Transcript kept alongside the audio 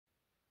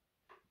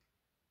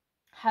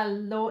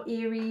Hello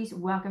Aries,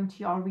 welcome to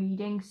your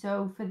reading.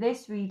 So for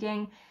this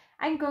reading,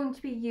 I'm going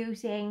to be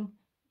using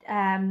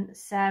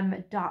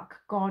some Dark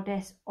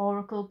Goddess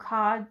Oracle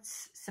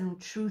cards, some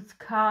Truth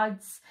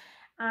cards,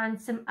 and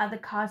some other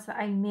cards that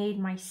I made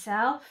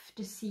myself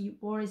to see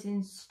what is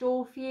in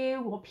store for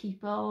you, what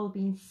people have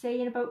been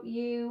saying about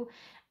you,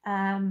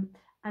 and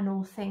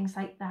all things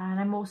like that. And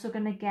I'm also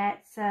going to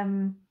get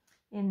some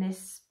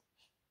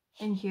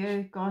in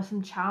here, got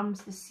some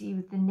charms to see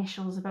with the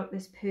initials about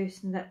this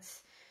person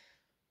that's,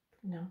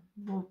 you know,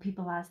 what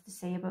people has to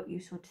say about you,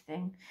 sort of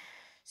thing.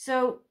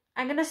 So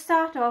I'm going to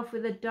start off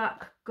with the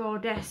Dark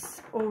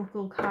Goddess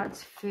Oracle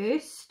cards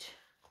first.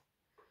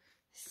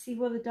 See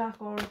what the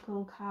Dark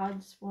Oracle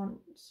cards want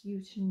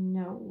you to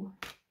know.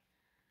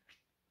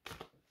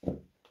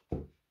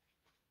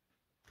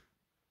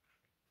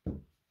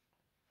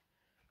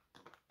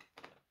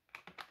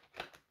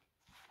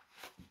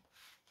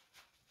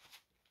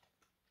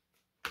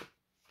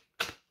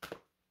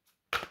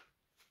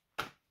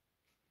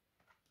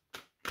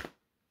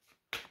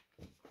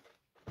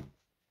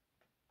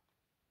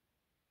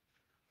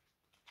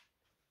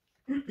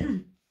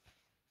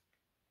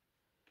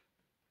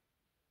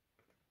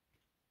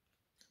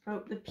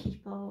 About the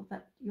people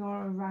that you're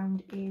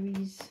around,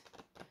 Aries.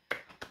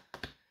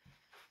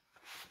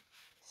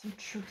 Some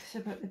truths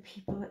about the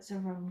people that's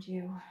around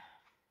you.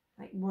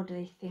 Like, what do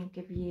they think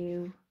of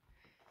you?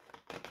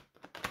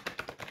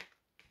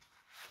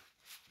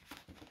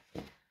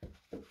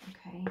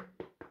 Okay.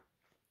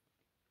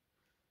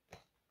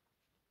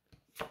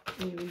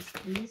 Aries,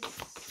 please.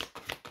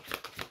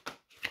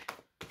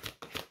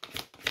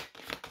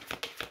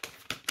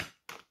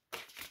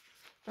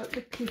 About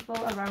the people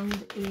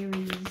around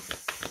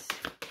Aries.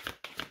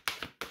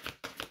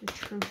 The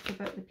truth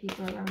about the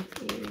people around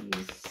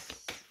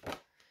Aries.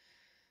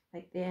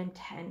 Like their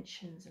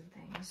intentions and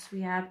things.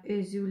 We have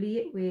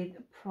Uzuli with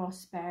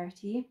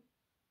prosperity.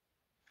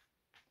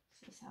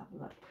 So let's have a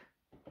look.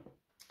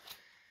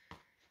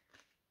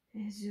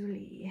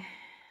 Uzuli.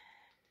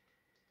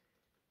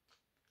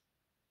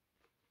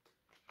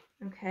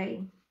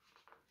 Okay.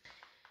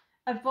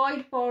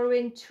 Avoid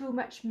borrowing too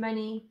much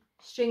money.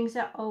 Strings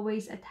are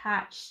always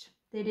attached.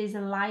 There is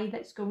a lie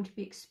that's going to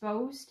be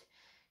exposed.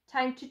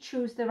 Time to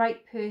choose the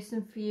right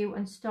person for you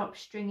and stop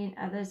stringing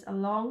others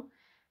along.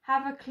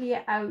 Have a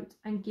clear out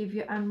and give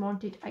your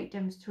unwanted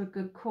items to a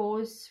good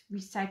cause.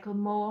 Recycle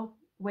more,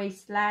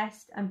 waste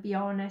less, and be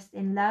honest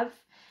in love.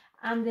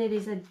 And there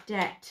is a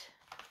debt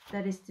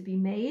that is to be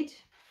made.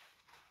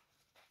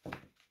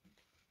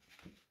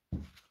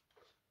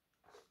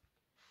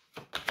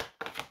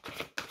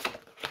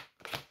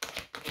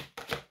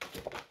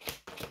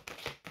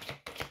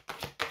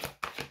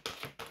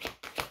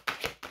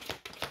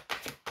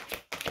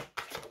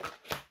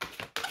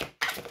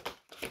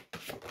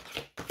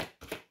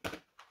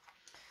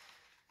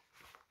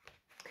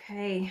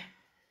 Okay,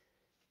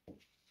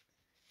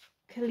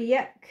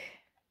 Kaliak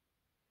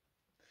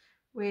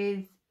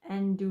with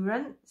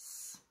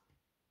endurance.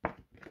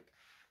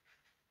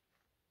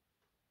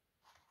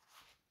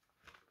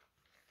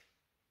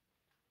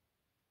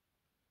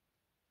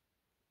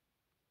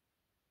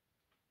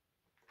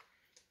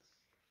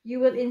 You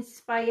will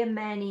inspire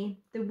many.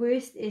 The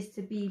worst is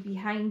to be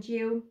behind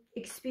you.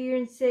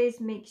 Experiences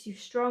makes you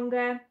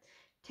stronger.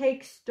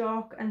 Take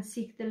stock and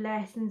seek the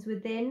lessons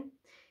within.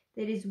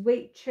 There is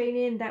weight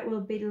training that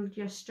will build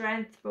your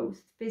strength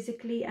both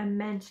physically and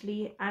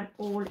mentally, and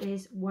all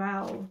is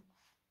well.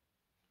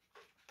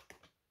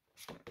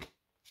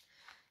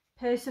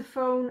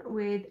 Persephone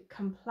with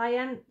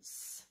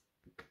compliance.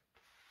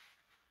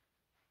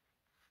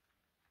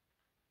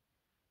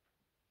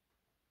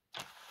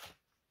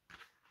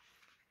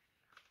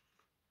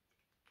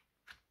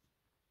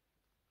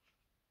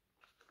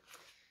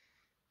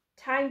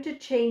 Time to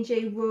change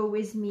a woe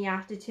is me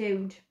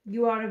attitude.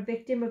 You are a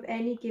victim of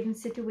any given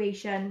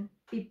situation.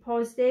 Be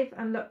positive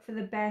and look for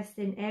the best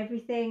in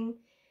everything.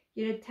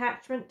 Your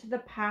attachment to the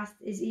past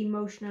is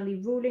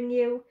emotionally ruling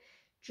you.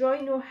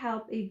 Join or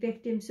help a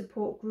victim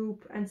support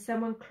group, and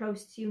someone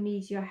close to you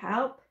needs your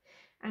help,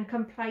 and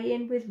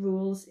complying with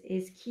rules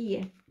is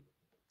key.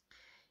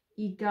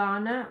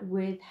 Igana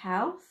with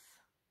health.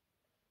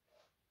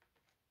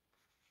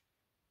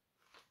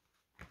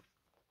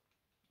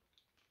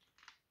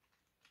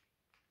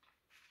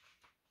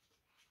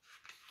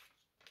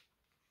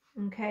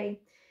 Okay,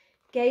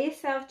 get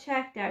yourself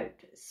checked out.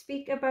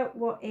 Speak about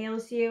what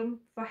ails you,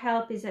 for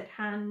help is at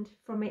hand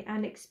from an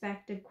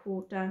unexpected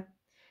quarter.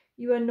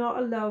 You are not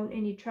alone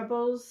in your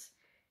troubles.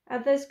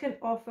 Others can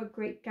offer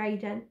great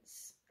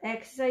guidance.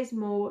 Exercise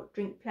more,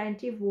 drink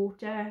plenty of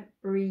water,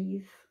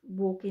 breathe,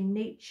 walk in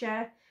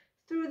nature,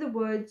 through the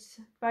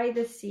woods, by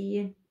the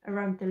sea,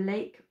 around the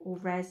lake or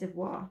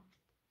reservoir.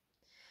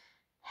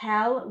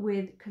 Hell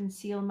with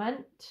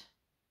concealment.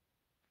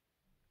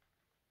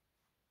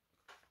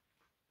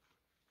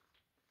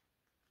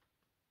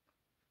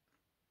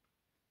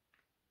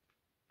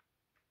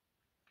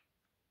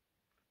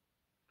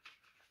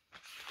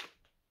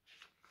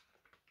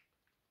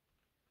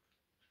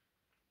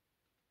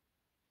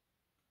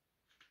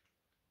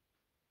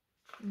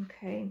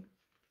 Okay.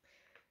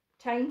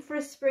 Time for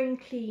a spring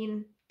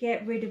clean.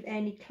 Get rid of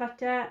any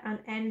clutter and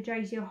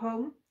energize your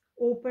home.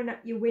 Open up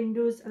your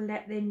windows and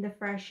let in the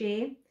fresh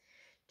air.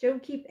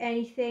 Don't keep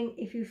anything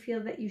if you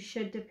feel that you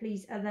should to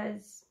please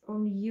others.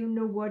 Only you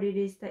know what it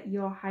is that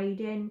you're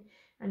hiding,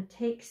 and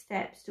take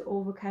steps to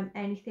overcome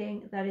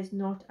anything that is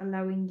not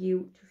allowing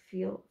you to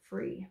feel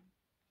free.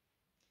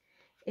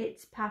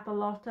 It's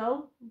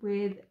Papalotto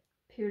with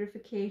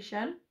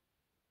Purification.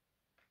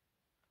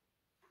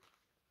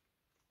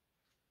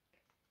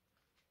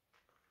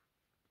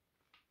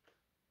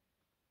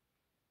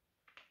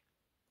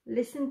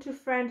 Listen to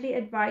friendly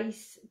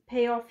advice.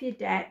 Pay off your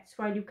debts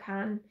while you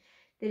can.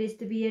 There is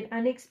to be an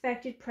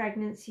unexpected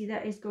pregnancy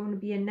that is going to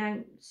be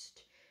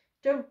announced.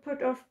 Don't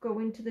put off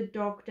going to the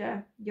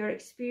doctor. Your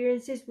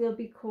experiences will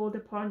be called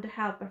upon to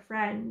help a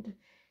friend.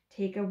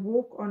 Take a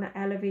walk on an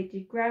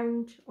elevated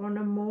ground, on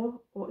a moor,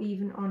 or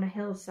even on a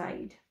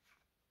hillside.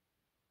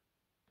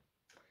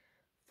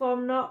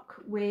 Formnock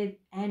with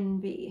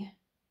Envy.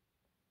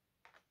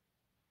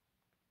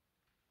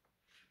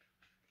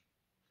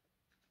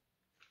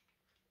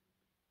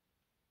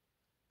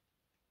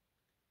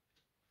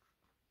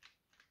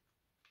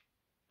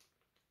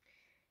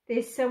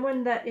 There's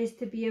someone that is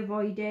to be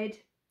avoided.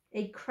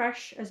 A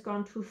crush has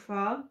gone too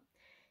far.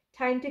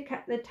 Time to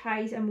cut the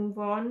ties and move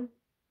on.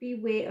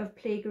 Beware of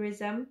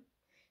plagiarism.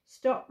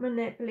 Stop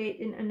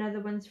manipulating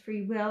another one's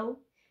free will.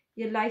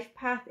 Your life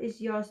path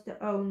is yours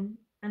to own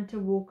and to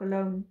walk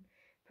alone.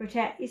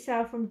 Protect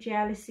yourself from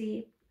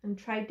jealousy and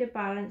try to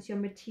balance your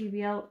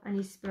material and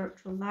your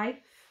spiritual life.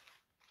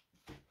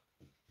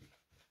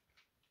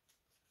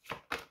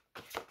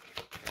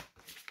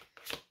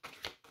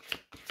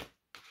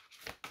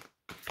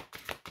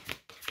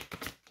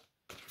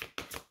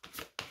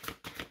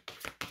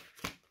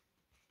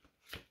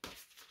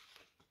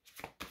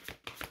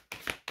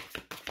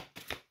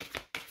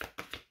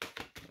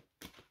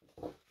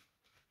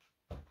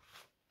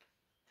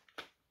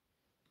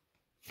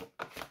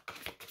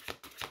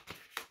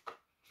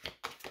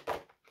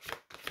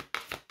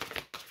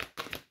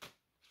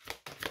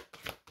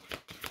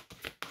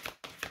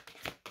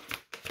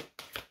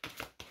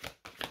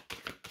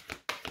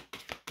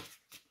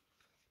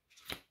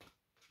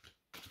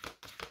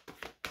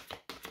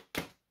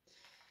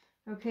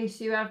 Okay,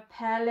 so you have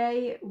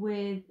Pele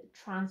with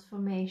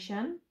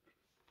Transformation.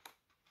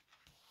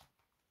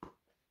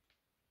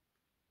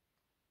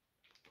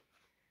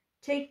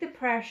 Take the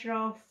pressure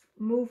off,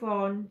 move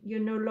on. You're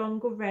no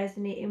longer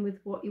resonating with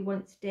what you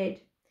once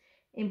did.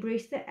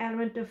 Embrace the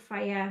element of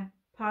fire,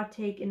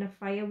 partake in a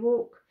fire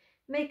walk,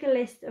 make a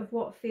list of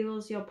what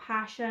fuels your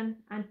passion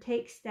and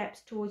take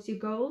steps towards your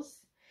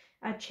goals.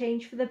 A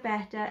change for the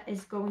better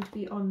is going to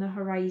be on the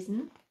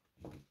horizon.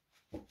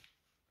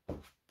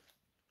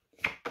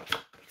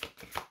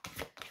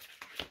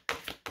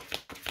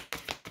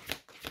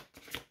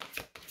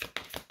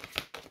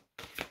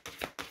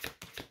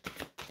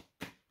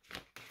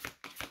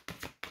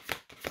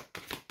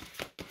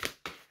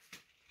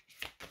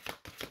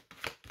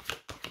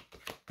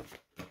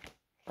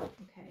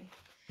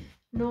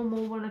 No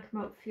more want to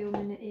come out for you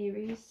in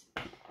Aries.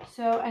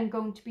 So I'm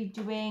going to be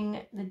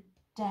doing the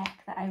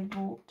deck that I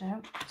wrote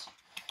out.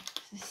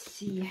 Let's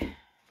see.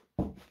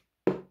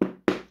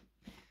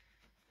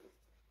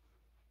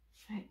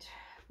 Right,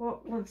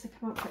 what wants to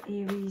come out for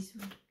Aries?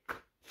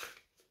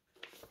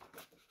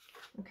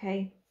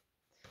 Okay,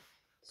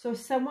 so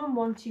someone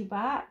wants you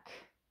back.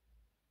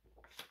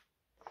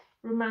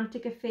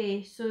 Romantic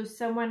affair. So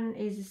someone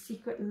is a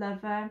secret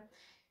lover.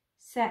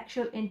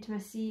 Sexual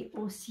intimacy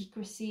or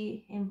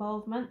secrecy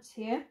involvements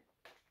here.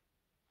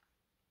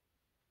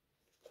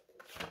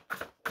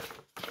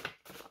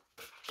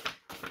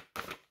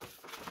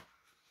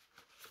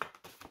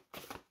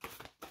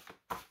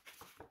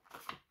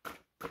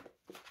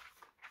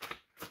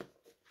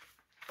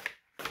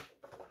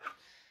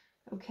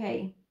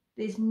 Okay,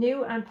 there's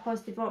new and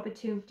positive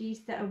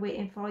opportunities that are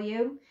waiting for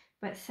you,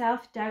 but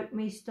self-doubt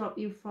may stop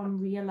you from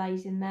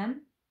realizing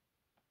them.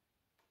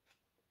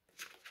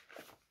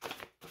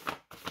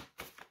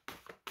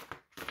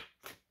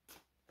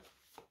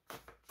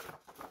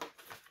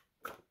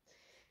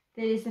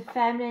 There is a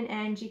feminine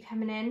energy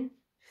coming in,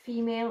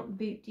 female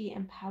beauty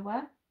and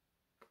power.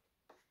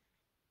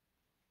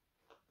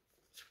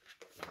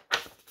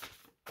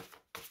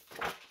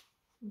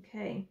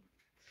 Okay.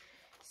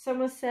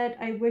 Someone said,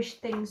 I wish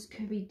things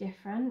could be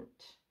different.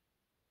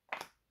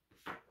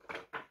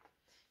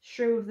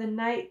 Shrew of the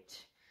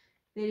night.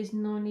 There is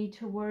no need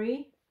to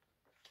worry.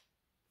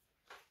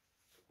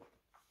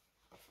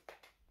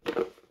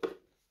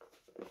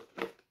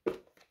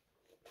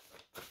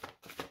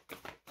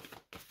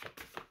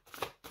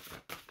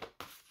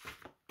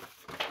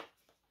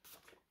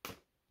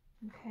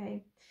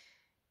 Okay.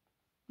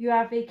 You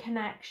have a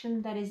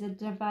connection that is a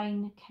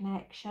divine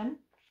connection.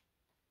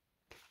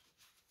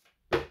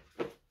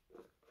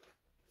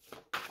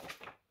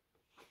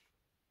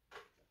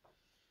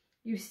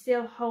 You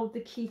still hold the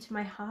key to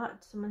my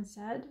heart, someone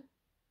said.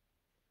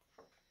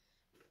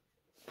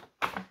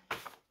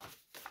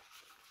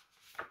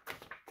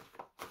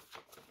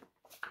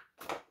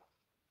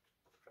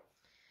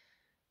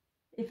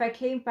 If I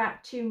came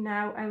back to you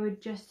now, I would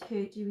just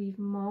hurt you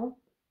even more.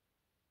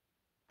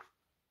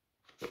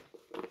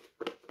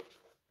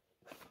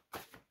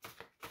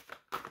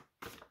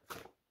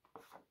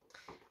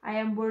 I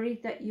am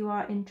worried that you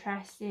are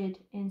interested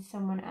in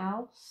someone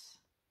else.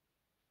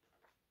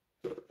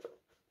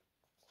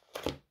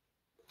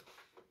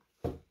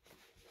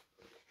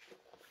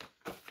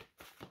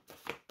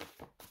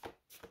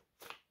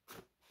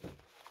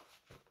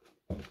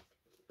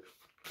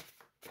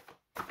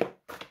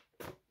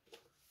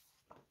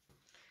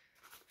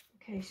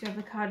 Okay, so I have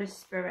the card of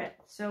Spirit.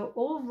 So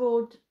all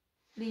roads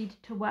lead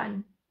to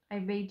one. I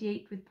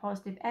radiate with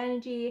positive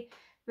energy,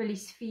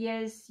 release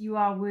fears. You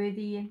are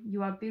worthy,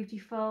 you are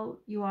beautiful,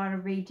 you are a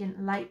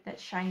radiant light that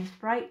shines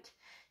bright.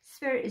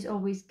 Spirit is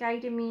always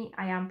guiding me.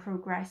 I am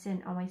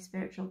progressing on my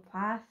spiritual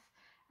path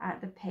at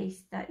the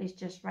pace that is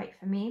just right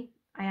for me.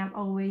 I am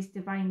always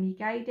divinely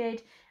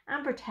guided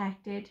and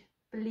protected.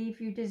 Believe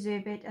you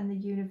deserve it and the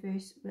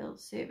universe will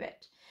serve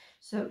it.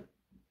 So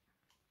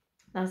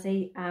that's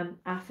a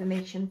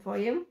affirmation for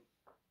you.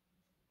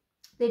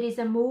 There is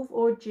a move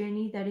or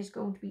journey that is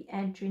going to be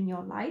entering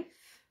your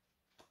life.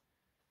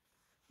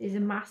 There's a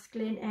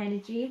masculine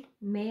energy,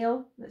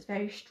 male, that's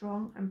very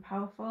strong and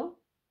powerful.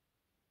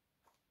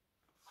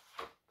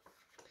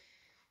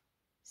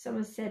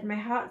 Someone said, my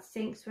heart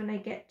sinks when I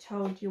get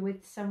told you're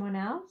with someone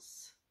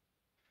else.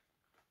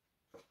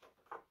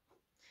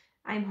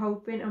 I'm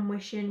hoping and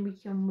wishing we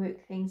can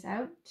work things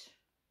out.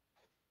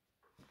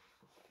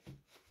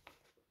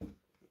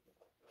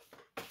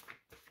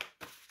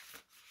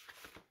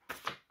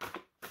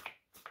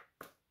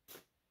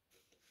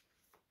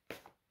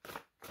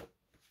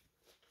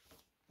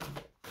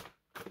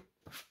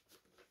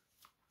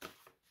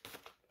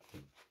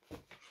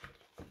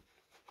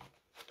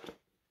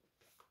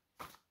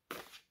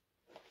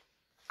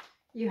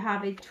 You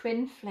have a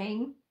twin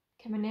flame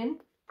coming in.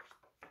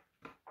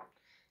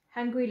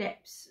 Hungry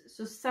lips.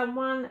 So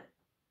someone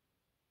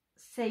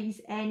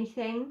says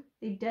anything,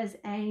 they does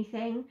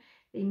anything,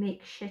 they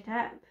make shit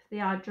up,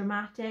 they are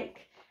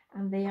dramatic,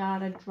 and they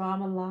are a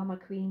drama llama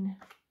queen.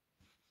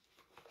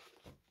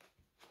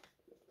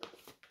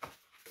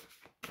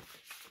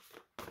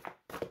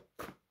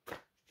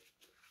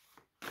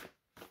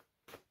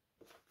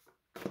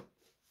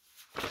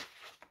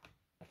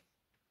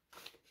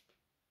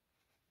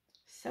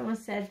 Someone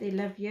said they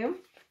love you.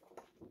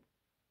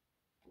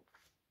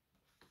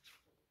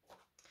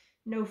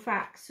 No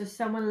facts. So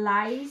someone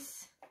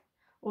lies,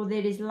 or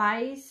there is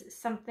lies,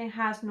 something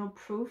has no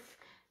proof,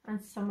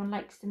 and someone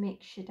likes to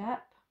make shit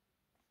up.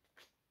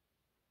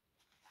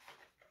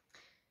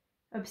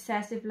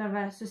 Obsessive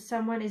lover. So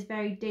someone is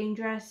very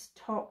dangerous,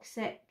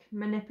 toxic,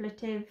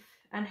 manipulative,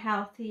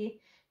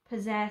 unhealthy,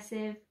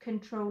 possessive,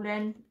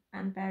 controlling,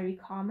 and very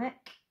karmic.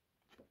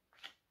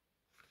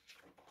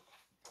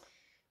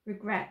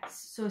 Regrets.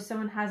 So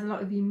someone has a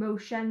lot of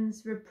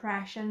emotions,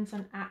 repressions,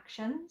 and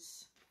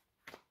actions.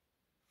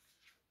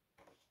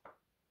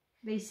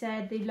 They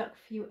said they look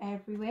for you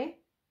everywhere.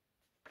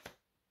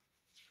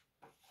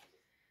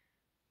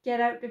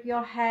 Get out of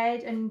your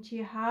head and into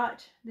your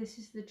heart. This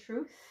is the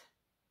truth.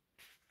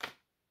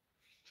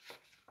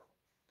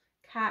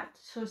 Cat.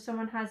 So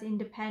someone has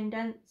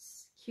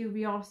independence,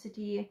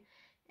 curiosity,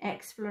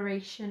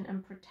 exploration,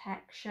 and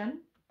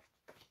protection.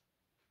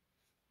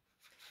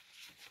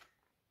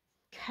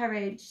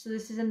 Courage. So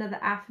this is another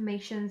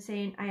affirmation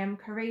saying, I am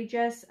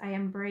courageous, I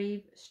am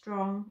brave,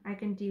 strong, I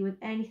can deal with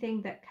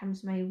anything that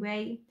comes my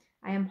way.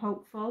 I am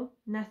hopeful,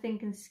 nothing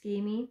can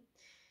scare me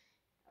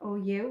or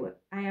you.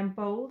 I am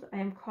bold, I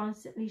am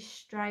constantly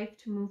strive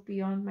to move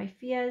beyond my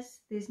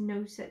fears. There's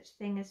no such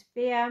thing as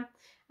fear,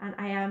 and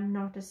I am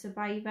not a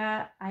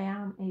survivor, I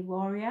am a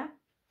warrior.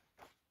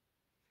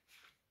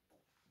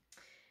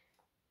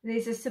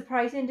 There's a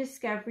surprising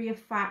discovery of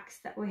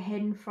facts that were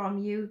hidden from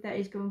you that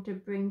is going to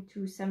bring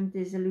to some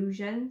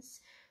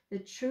disillusions. The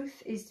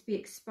truth is to be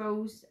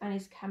exposed and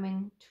is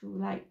coming to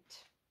light.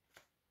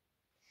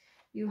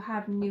 You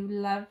have new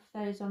love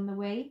that is on the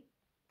way.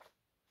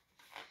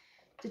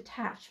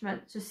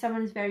 Detachment. So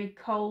someone is very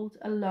cold,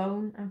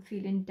 alone, and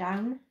feeling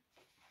down.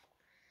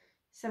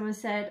 Someone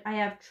said, I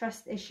have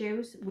trust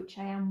issues, which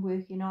I am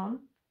working on.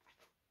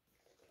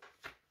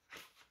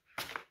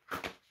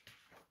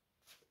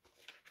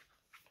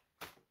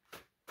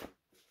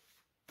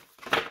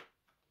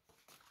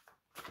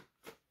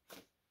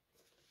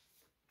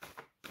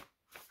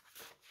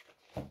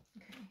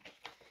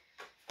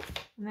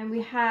 And then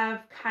we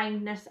have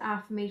kindness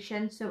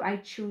affirmation. So I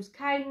choose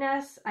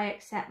kindness. I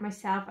accept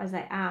myself as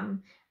I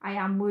am. I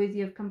am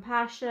worthy of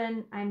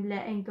compassion. I'm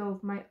letting go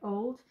of my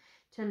old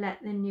to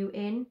let the new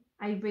in.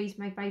 I raise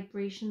my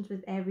vibrations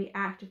with every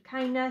act of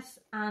kindness,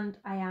 and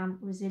I am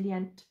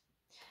resilient.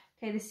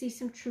 Okay, let's see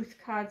some truth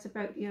cards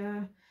about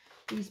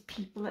these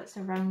people that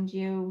surround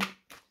you.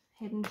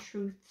 Hidden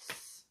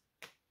truths.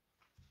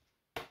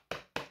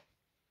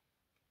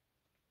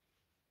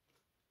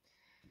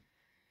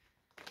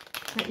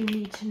 That you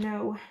need to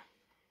know.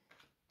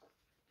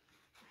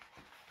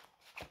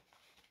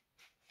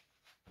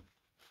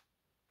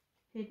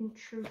 Hidden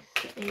truths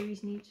that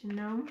Aries need to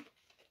know.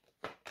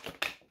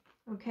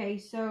 Okay,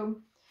 so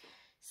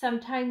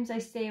sometimes I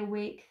stay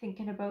awake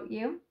thinking about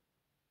you.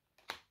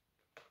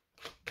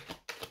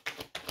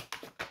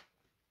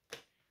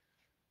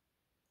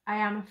 I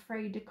am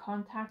afraid to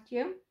contact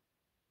you.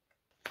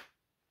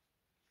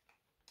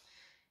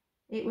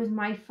 It was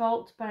my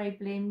fault, but I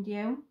blamed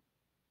you.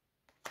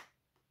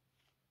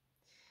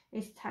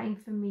 It's time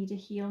for me to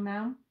heal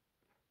now.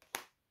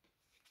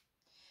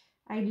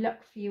 I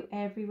look for you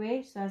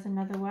everywhere, so there's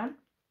another one.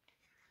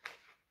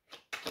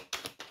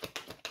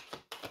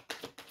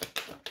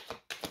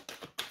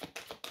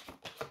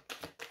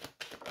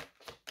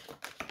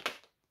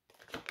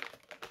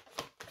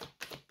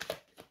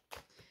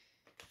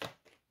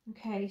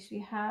 Okay, so we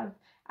have,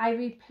 I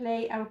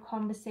replay our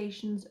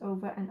conversations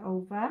over and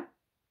over.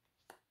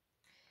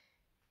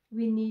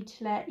 We need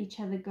to let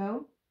each other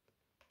go.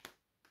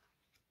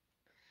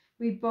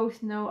 We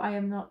both know I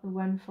am not the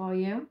one for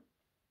you.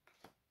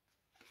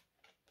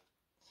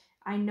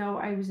 I know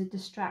I was a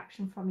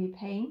distraction from your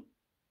pain.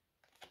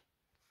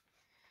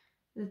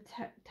 The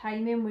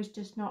timing was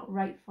just not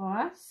right for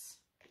us.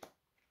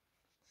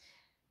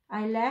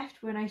 I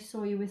left when I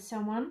saw you with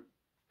someone.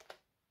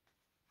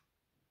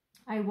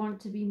 I want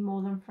to be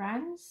more than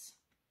friends.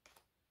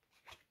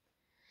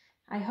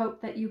 I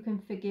hope that you can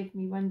forgive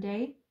me one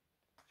day.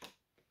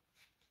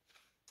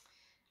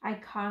 I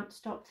can't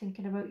stop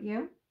thinking about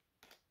you.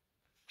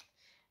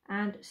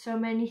 And so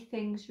many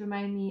things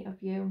remind me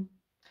of you.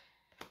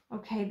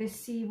 Okay, let's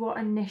see what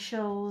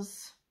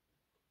initials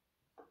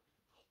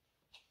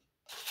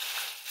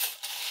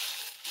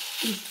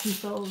these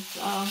people's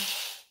are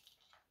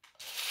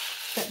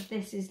that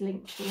this is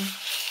linked to.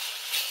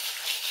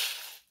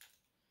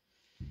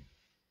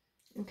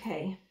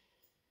 Okay,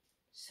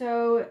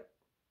 so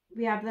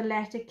we have the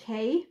letter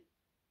K,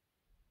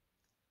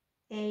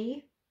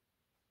 A,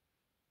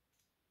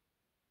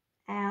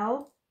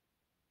 L.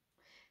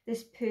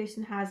 This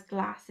person has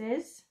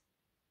glasses.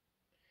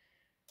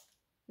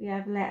 We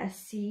have letter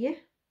C,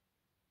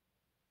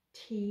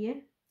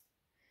 T.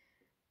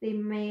 They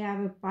may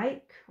have a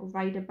bike or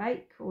ride a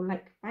bike or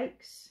like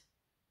bikes.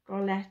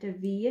 Got letter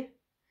V,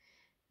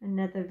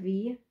 another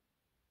V,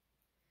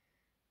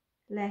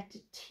 letter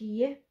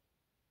T,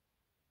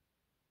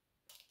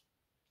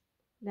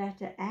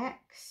 letter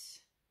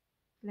X,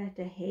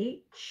 letter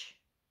H,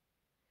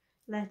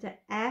 letter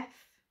F,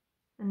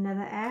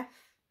 another F,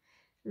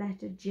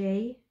 letter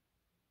J,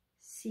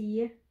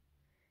 C,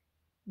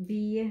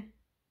 B,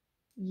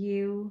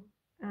 U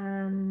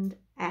and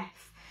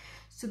F.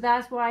 So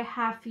that's what I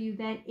have for you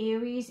then,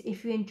 Aries.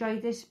 If you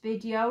enjoyed this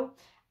video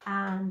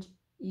and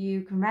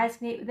you can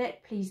resonate with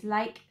it, please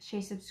like,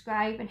 share,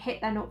 subscribe and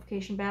hit that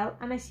notification bell,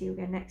 and I see you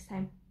again next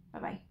time. Bye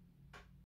bye.